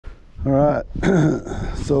All right,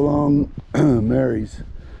 so long, Mary's.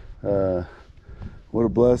 What a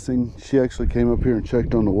blessing. She actually came up here and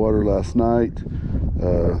checked on the water last night.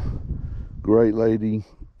 Great lady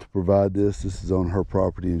to provide this. This is on her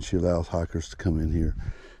property, and she allows hikers to come in here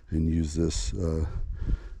and use this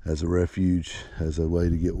as a refuge, as a way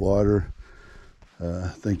to get water.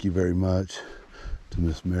 Thank you very much to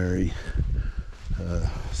Miss Mary.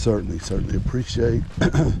 Certainly appreciate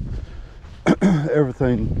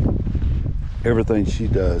everything she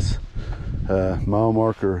does. Mile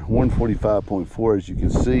marker 145.4, as you can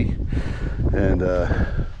see, and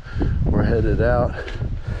we're headed out.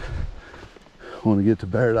 Want to get to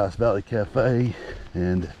Paradise Valley Cafe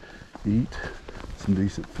and eat some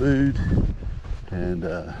decent food and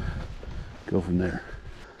go from there.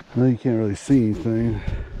 I know you can't really see anything.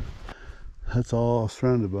 That's all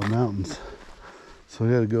surrounded by mountains, so I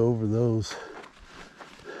got to go over those.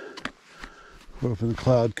 We're up in the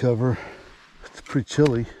cloud cover. It's pretty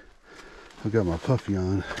chilly. I've got my puffy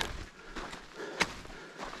on.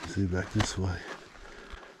 See back this way.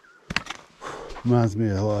 Reminds me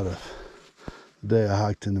a lot of the day I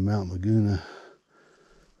hiked in the Mount Laguna.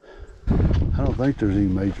 I don't think there's any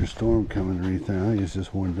major storm coming or anything. I think it's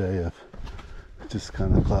just one day of just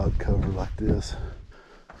kind of cloud cover like this.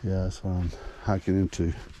 Yeah, that's what I'm hiking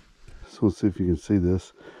into. So let's see if you can see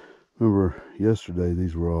this. Remember yesterday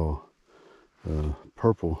these were all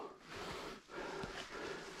purple.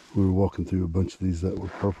 We were walking through a bunch of these that were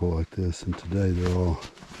purple like this, and today they're all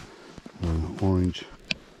orange.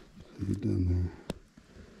 See down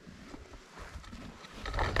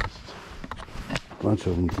there. A bunch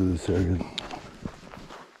of them through this area.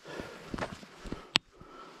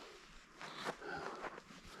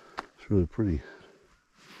 It's really pretty.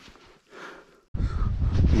 A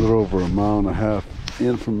little over a mile and a half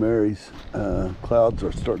in from Mary's. Clouds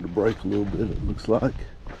are starting to break a little bit, it looks like.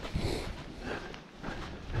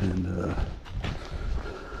 And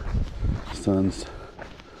sun's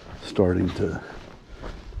starting to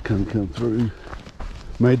come through.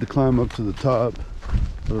 Made the climb up to the top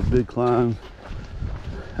of a big climb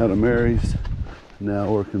out of Mary's.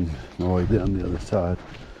 Now working my way down the other side.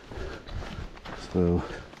 So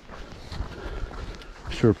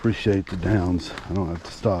I sure appreciate the downs. I don't have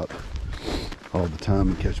to stop all the time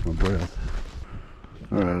and catch my breath.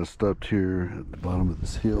 All right, I stopped here at the bottom of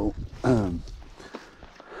this hill.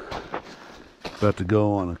 About to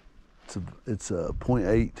go on it's a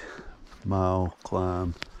 0.8 mile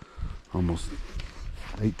climb, almost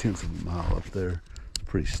 0.8 of a mile up there.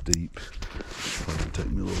 Pretty steep. Probably gonna take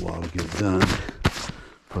me a little while to get it done.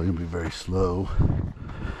 Probably gonna be very slow.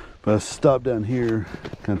 But I stopped down here,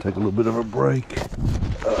 kind of take a little bit of a break.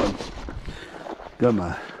 Got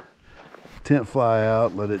my tent fly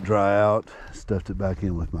out, let it dry out, stuffed it back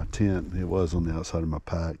in with my tent. It was on the outside of my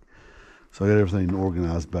pack. So I got everything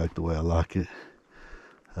organized back the way I like it.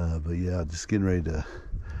 But yeah, just getting ready to,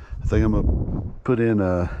 I think I'm gonna put in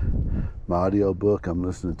my audio book. I'm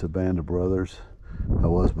listening to Band of Brothers. I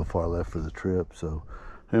was before I left for the trip. So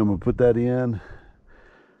I think I'm gonna put that in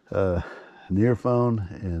an earphone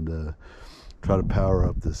and try to power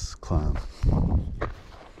up this climb.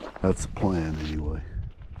 That's the plan anyway.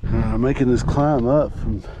 I'm making this climb up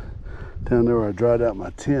from down there where I dried out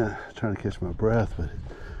my tent, trying to catch my breath, but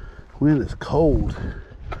the wind is cold.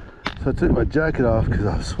 So I took my jacket off because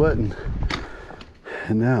I was sweating,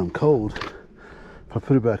 and now I'm cold. If I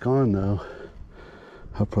put it back on though,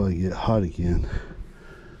 I'll probably get hot again.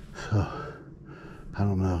 So I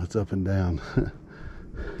don't know, it's up and down.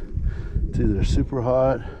 It's either super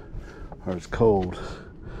hot or it's cold.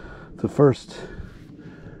 The first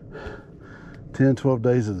 10-12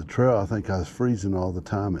 days of the trail, I think I was freezing all the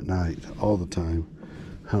time at night, all the time.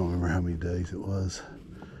 I don't remember how many days it was,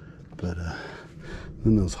 but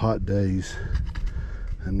then those hot days,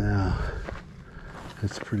 and now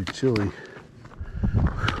it's pretty chilly.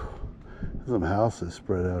 There's some houses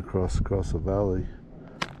spread out across the valley.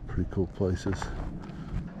 Pretty cool places.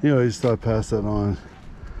 Anyway, I just thought I'd pass that on.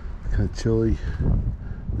 Kind of chilly.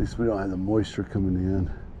 At least we don't have the moisture coming in.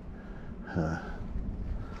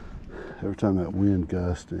 Every time that wind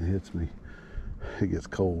gusts and it hits me, it gets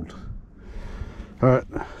cold. All right,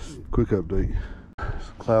 quick update.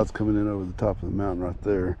 Some clouds coming in over the top of the mountain right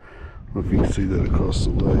there. I don't know if you can see that across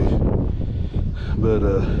the way. But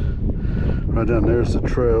right down there is the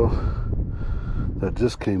trail that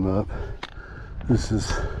just came up. And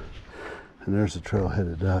there's the trail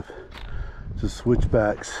headed up. Just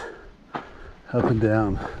switchbacks up and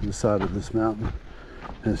down the side of this mountain.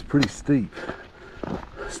 And it's pretty steep.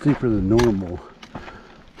 Steeper than normal.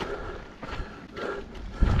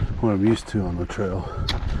 What I'm used to on the trail.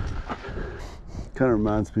 Kind of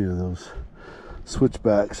reminds me of those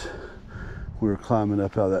switchbacks. We were climbing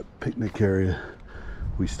up out of that picnic area.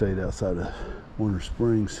 We stayed outside of Winter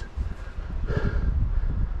Springs.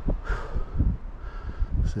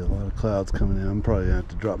 See a lot of clouds coming in. I'm probably gonna have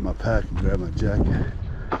to drop my pack and grab my jacket.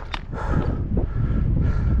 Put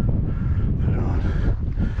it on.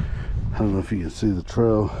 I don't know if you can see the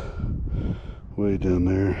trail way down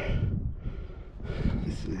there.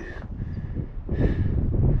 Let's see.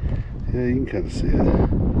 Yeah, you can kind of see it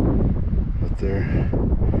right there.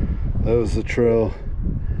 That was the trail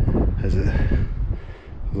as it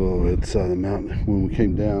was a little bit side of the mountain when we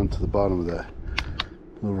came down to the bottom of that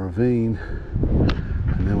little ravine,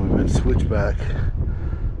 and then we went switchback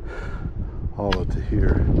all up to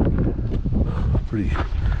here.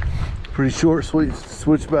 Pretty short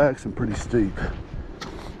switchbacks and pretty steep.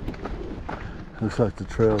 Looks like the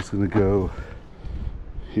trail's gonna go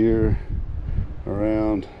here,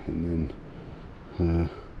 around, and then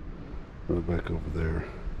right back over there.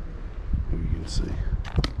 Maybe you can see.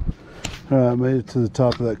 All right, I made it to the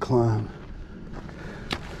top of that climb,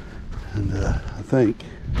 and I think,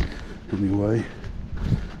 anyway,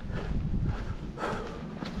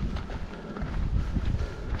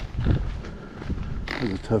 it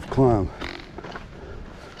was a tough climb.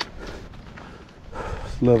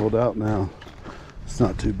 It's leveled out now. It's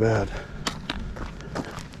not too bad.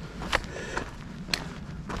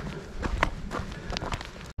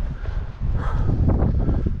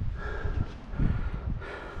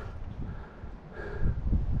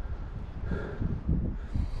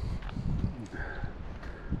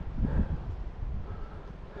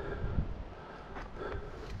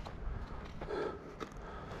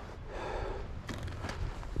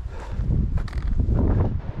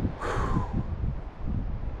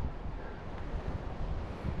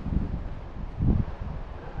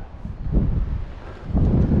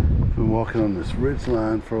 Walking on this ridge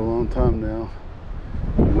line for a long time now.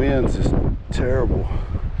 The wind's just terrible.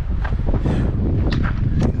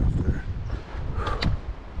 Get up there.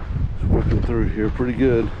 Just whipping through here pretty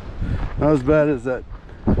good. Not as bad as that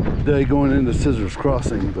day going into Scissors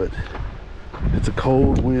Crossing, but it's a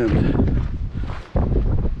cold wind.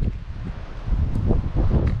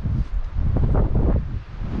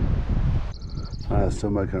 Alright,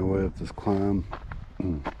 still making our way up this climb.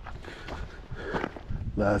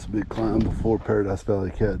 Last big climb before Paradise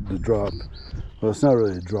Valley Cat, the drop. Well, it's not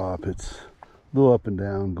really a drop, it's a little up and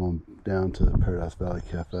down, going down to the Paradise Valley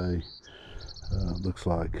Cafe, looks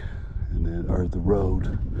like, and then, or the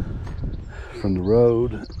road. From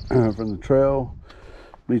the trail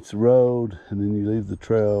meets the road, and then you leave the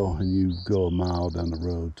trail and you go a mile down the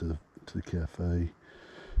road to the cafe.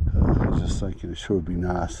 I was just thinking it sure would be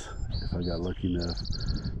nice if I got lucky enough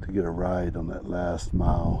to get a ride on that last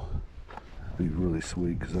mile. Be really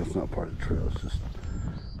sweet, because that's not part of the trail, it's just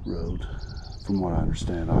road from what I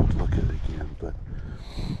understand. I'll have to look at it again, but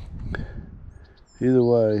either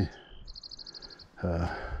way,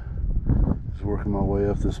 just working my way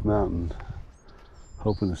up this mountain,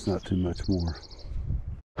 hoping it's not too much more.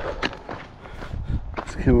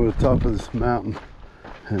 Just came over the top of this mountain,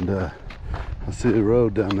 and I see the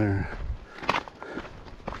road down there.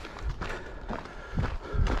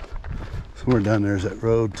 Somewhere down there is that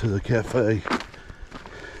road to the cafe.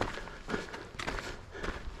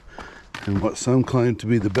 And what some claim to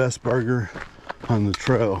be the best burger on the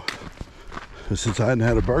trail. But since I hadn't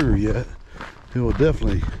had a burger yet, it will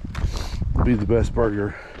definitely be the best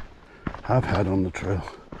burger I've had on the trail.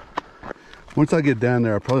 Once I get down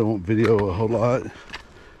there, I probably won't video a whole lot.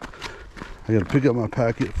 I gotta pick up my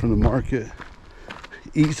packet from the market,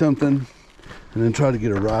 eat something, and then try to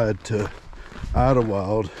get a ride to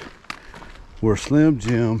Idyllwild, where Slim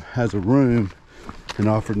Jim has a room and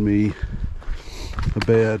offered me a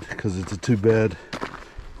bed, because it's a 2-bed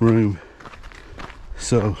room.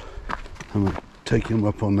 So I'm gonna take him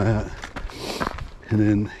up on that, and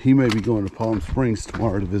then he may be going to Palm Springs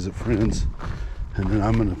tomorrow to visit friends, and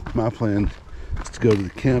then my plan is to go to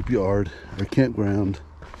the campground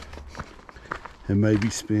and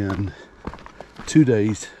maybe spend 2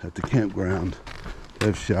 days at the campground,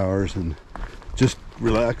 have showers and just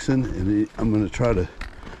relaxing. And I'm going to try to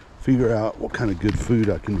figure out what kind of good food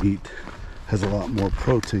I can eat, has a lot more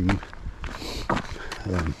protein.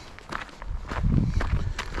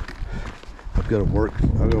 I've got to work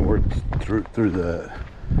through the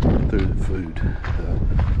food,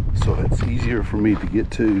 so it's easier for me to get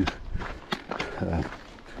to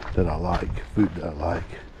that I like, food that I like.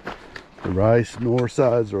 The rice north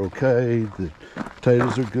sides are okay, the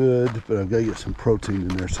potatoes are good, but I've got to get some protein in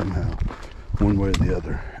there somehow, one way or the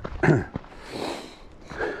other.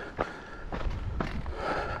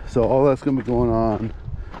 So all that's gonna be going on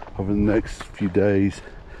over the next few days.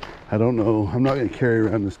 I don't know, I'm not gonna carry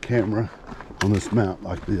around this camera on this mount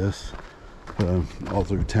like this all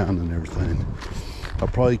through town and everything. I'll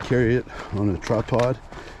probably carry it on a tripod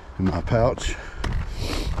in my pouch,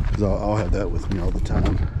 because I'll have that with me all the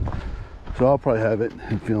time. So I'll probably have it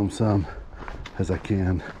and film some as I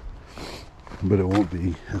can, but it won't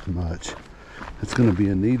be as much. It's going to be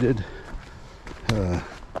a needed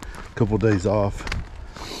couple days off.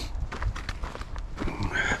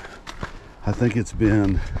 I think it's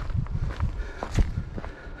been,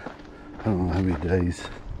 I don't know how many days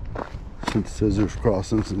since Scissors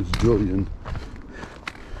Crossing, since Julian,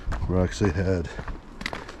 where I actually had.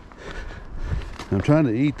 I'm trying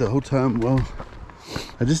to eat the whole time. Well,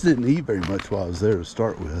 I just didn't eat very much while I was there to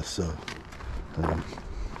start with, so I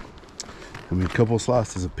mean, a couple of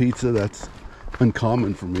slices of pizza, that's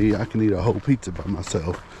uncommon for me. I can eat a whole pizza by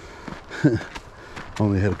myself.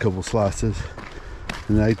 Only had a couple slices,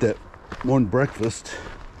 and I ate that one breakfast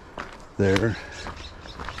there,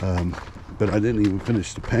 but I didn't even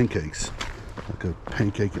finish the pancakes, like a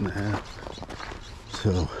pancake and a half.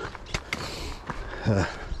 So I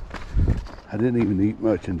didn't even eat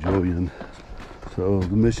much in Julian. So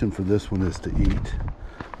the mission for this one is to eat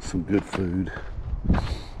some good food,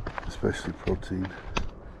 especially protein.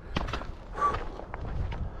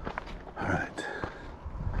 All right,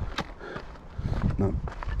 not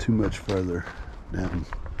too much further down.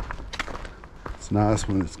 It's nice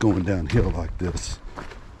when it's going downhill like this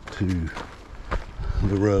to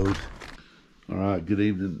the road. All right, good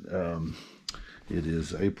evening. It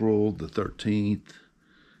is April the 13th.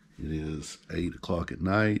 It is 8 o'clock at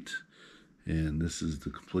night, and this is the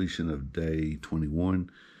completion of day 21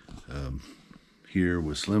 here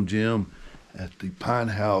with Slim Jim at the Pine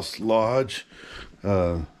House Lodge.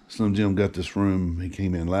 Slim Jim got this room. He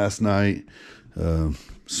came in last night,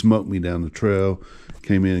 smoked me down the trail,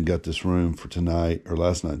 came in and got this room for tonight, or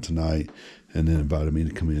last night and tonight, and then invited me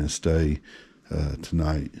to come in and stay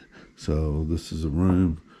tonight. So this is a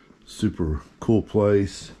room, super cool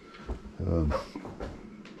place.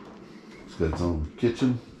 It's got its own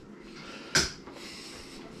kitchen,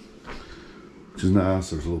 which is nice.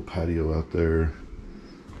 There's a little patio out there,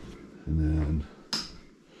 and then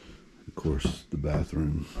of course the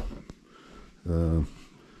bathroom.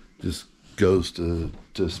 Just goes to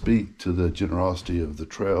speak to the generosity of the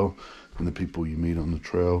trail and the people you meet on the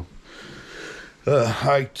trail.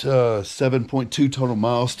 Hiked 7.2 total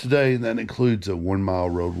miles today, and that includes a 1 mile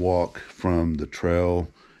road walk from the trail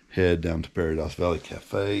head down to Paradise Valley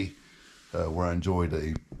Cafe, where I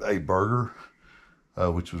enjoyed a burger,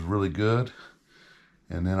 which was really good.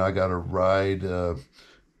 And then I got a ride. I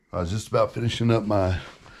was just about finishing up my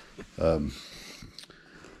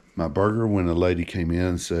my burger when a lady came in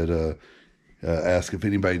and said, asked if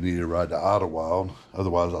anybody needed a ride to Idyllwild.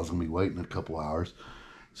 Otherwise, I was going to be waiting a couple hours.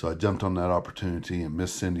 So I jumped on that opportunity, and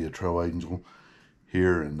Miss Cindy, a trail angel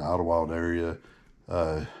here in the Idyllwild area,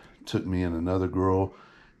 took me and another girl,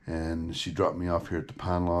 and she dropped me off here at the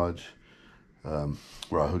Pine Lodge,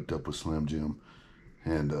 where I hooked up with Slim Jim.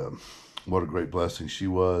 And what a great blessing she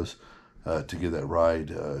was to get that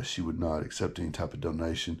ride. She would not accept any type of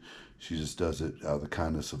donation. She just does it out of the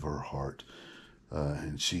kindness of her heart.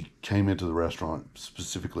 And she came into the restaurant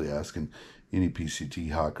specifically asking any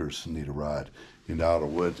PCT hikers need a ride into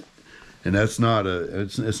Idyllwild. And that's not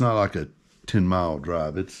it's not like a 10-mile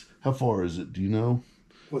drive. It's, how far is it? Do you know?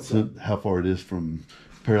 What's that? How far it is from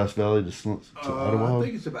Paradise Valley to Idyllwild? I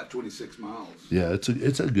think it's about 26 miles. Yeah,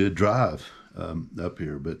 it's a good drive up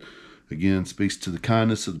here. But again, speaks to the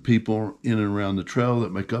kindness of the people in and around the trail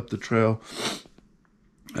that make up the trail.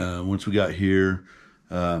 Once we got here,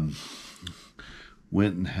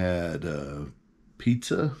 went and had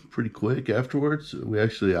pizza pretty quick afterwards.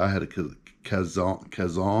 I had a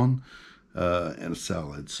kazan and a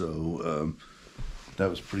salad, so that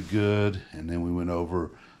was pretty good. And then we went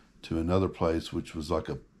over to another place, which was like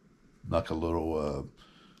a little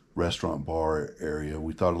restaurant bar area.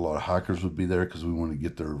 We thought a lot of hikers would be there because we wanted to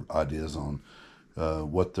get their ideas on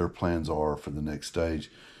what their plans are for the next stage.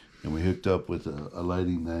 And we hooked up with a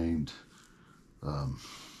lady named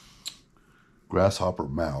Grasshopper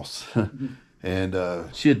Mouse. And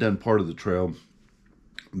she had done part of the trail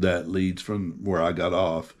that leads from where I got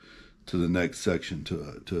off to the next section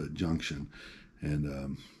to a junction.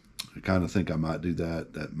 And I kind of think I might do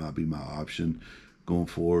that. That might be my option going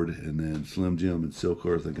forward. And then Slim Jim and Silk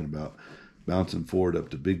are thinking about bouncing forward up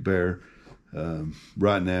to Big Bear.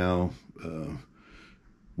 Right now,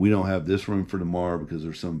 we don't have this room for tomorrow because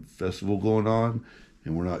there's some festival going on,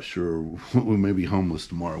 and we're not sure. We may be homeless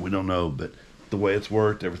tomorrow. We don't know, but the way it's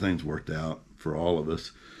worked, everything's worked out for all of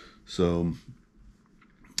us. So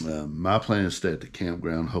my plan is to stay at the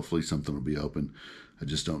campground. Hopefully something will be open. I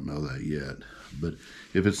just don't know that yet. But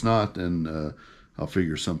if it's not, then I'll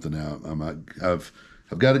figure something out. I've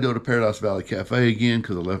got to go to Paradise Valley Cafe again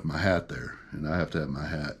because I left my hat there, and I have to have my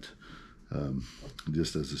hat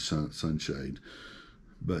just as a sunshade.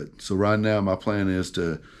 But so right now my plan is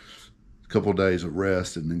to a couple of days of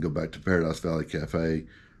rest and then go back to Paradise Valley Cafe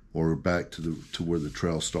or back to where the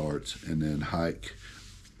trail starts, and then hike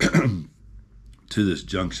to this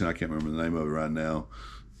junction. I can't remember the name of it right now.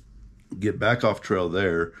 Get back off trail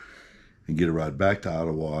there and get a ride back to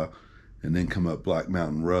Idyllwild, and then come up Black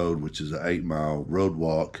Mountain Road, which is an 8-mile road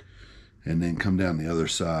walk, and then come down the other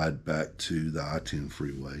side back to the I-10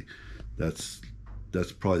 freeway. That's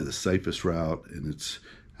probably the safest route, and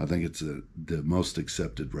I think it's the most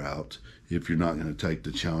accepted route if you're not going to take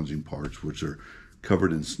the challenging parts, which are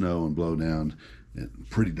covered in snow and blow down and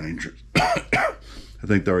pretty dangerous. I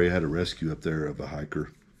think they already had a rescue up there of a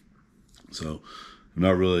hiker. So I'm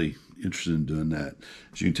not really interested in doing that.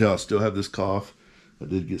 As you can tell, I still have this cough. I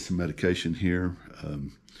did get some medication here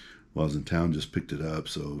while I was in town, just picked it up.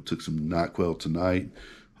 So took some NyQuil tonight.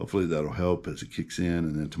 Hopefully that'll help as it kicks in.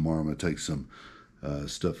 And then tomorrow I'm going to take some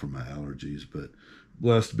stuff for my allergies. But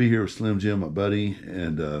blessed to be here with Slim Jim, my buddy.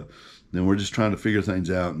 And then we're just trying to figure things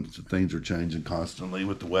out. And things are changing constantly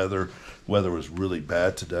with the weather. Weather was really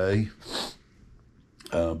bad today.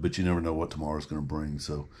 But you never know what tomorrow's going to bring.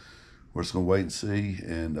 So we're just going to wait and see.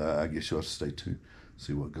 And I guess you'll have to stay tuned,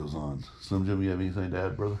 see what goes on. Slim Jim, you have anything to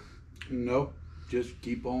add, brother? Nope. Just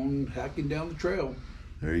keep on hacking down the trail.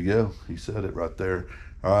 There you go. He said it right there.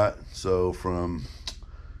 All right. So from,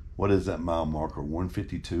 what is that mile marker?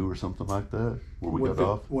 152 or something like that? Where we got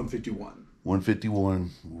off? 151.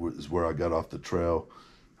 151 is where I got off the trail.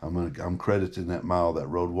 I'm crediting that mile, that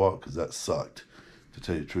road walk, because that sucked. To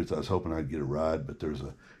tell you the truth, I was hoping I'd get a ride, but there's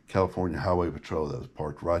a California Highway Patrol that was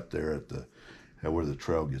parked right there at where the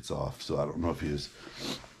trail gets off. So I don't know if he was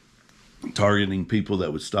targeting people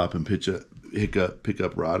that would stop and pick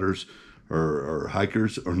up riders or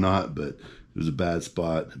hikers or not, but it was a bad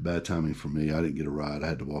spot, bad timing for me. I didn't get a ride. I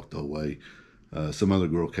had to walk the whole way. Some other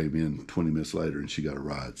girl came in 20 minutes later and she got a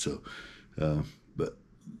ride. So, but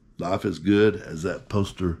life is good, as that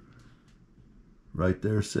poster right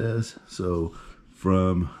there says. So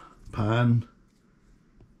from Pine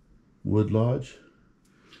Wood Lodge?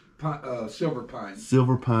 Silver Pine.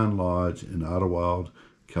 Silver Pine Lodge in Idyllwild,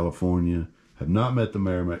 California. Have not met the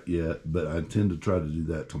mayor yet, but I intend to try to do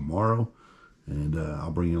that tomorrow. And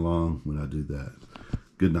I'll bring you along when I do that.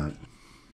 Good night.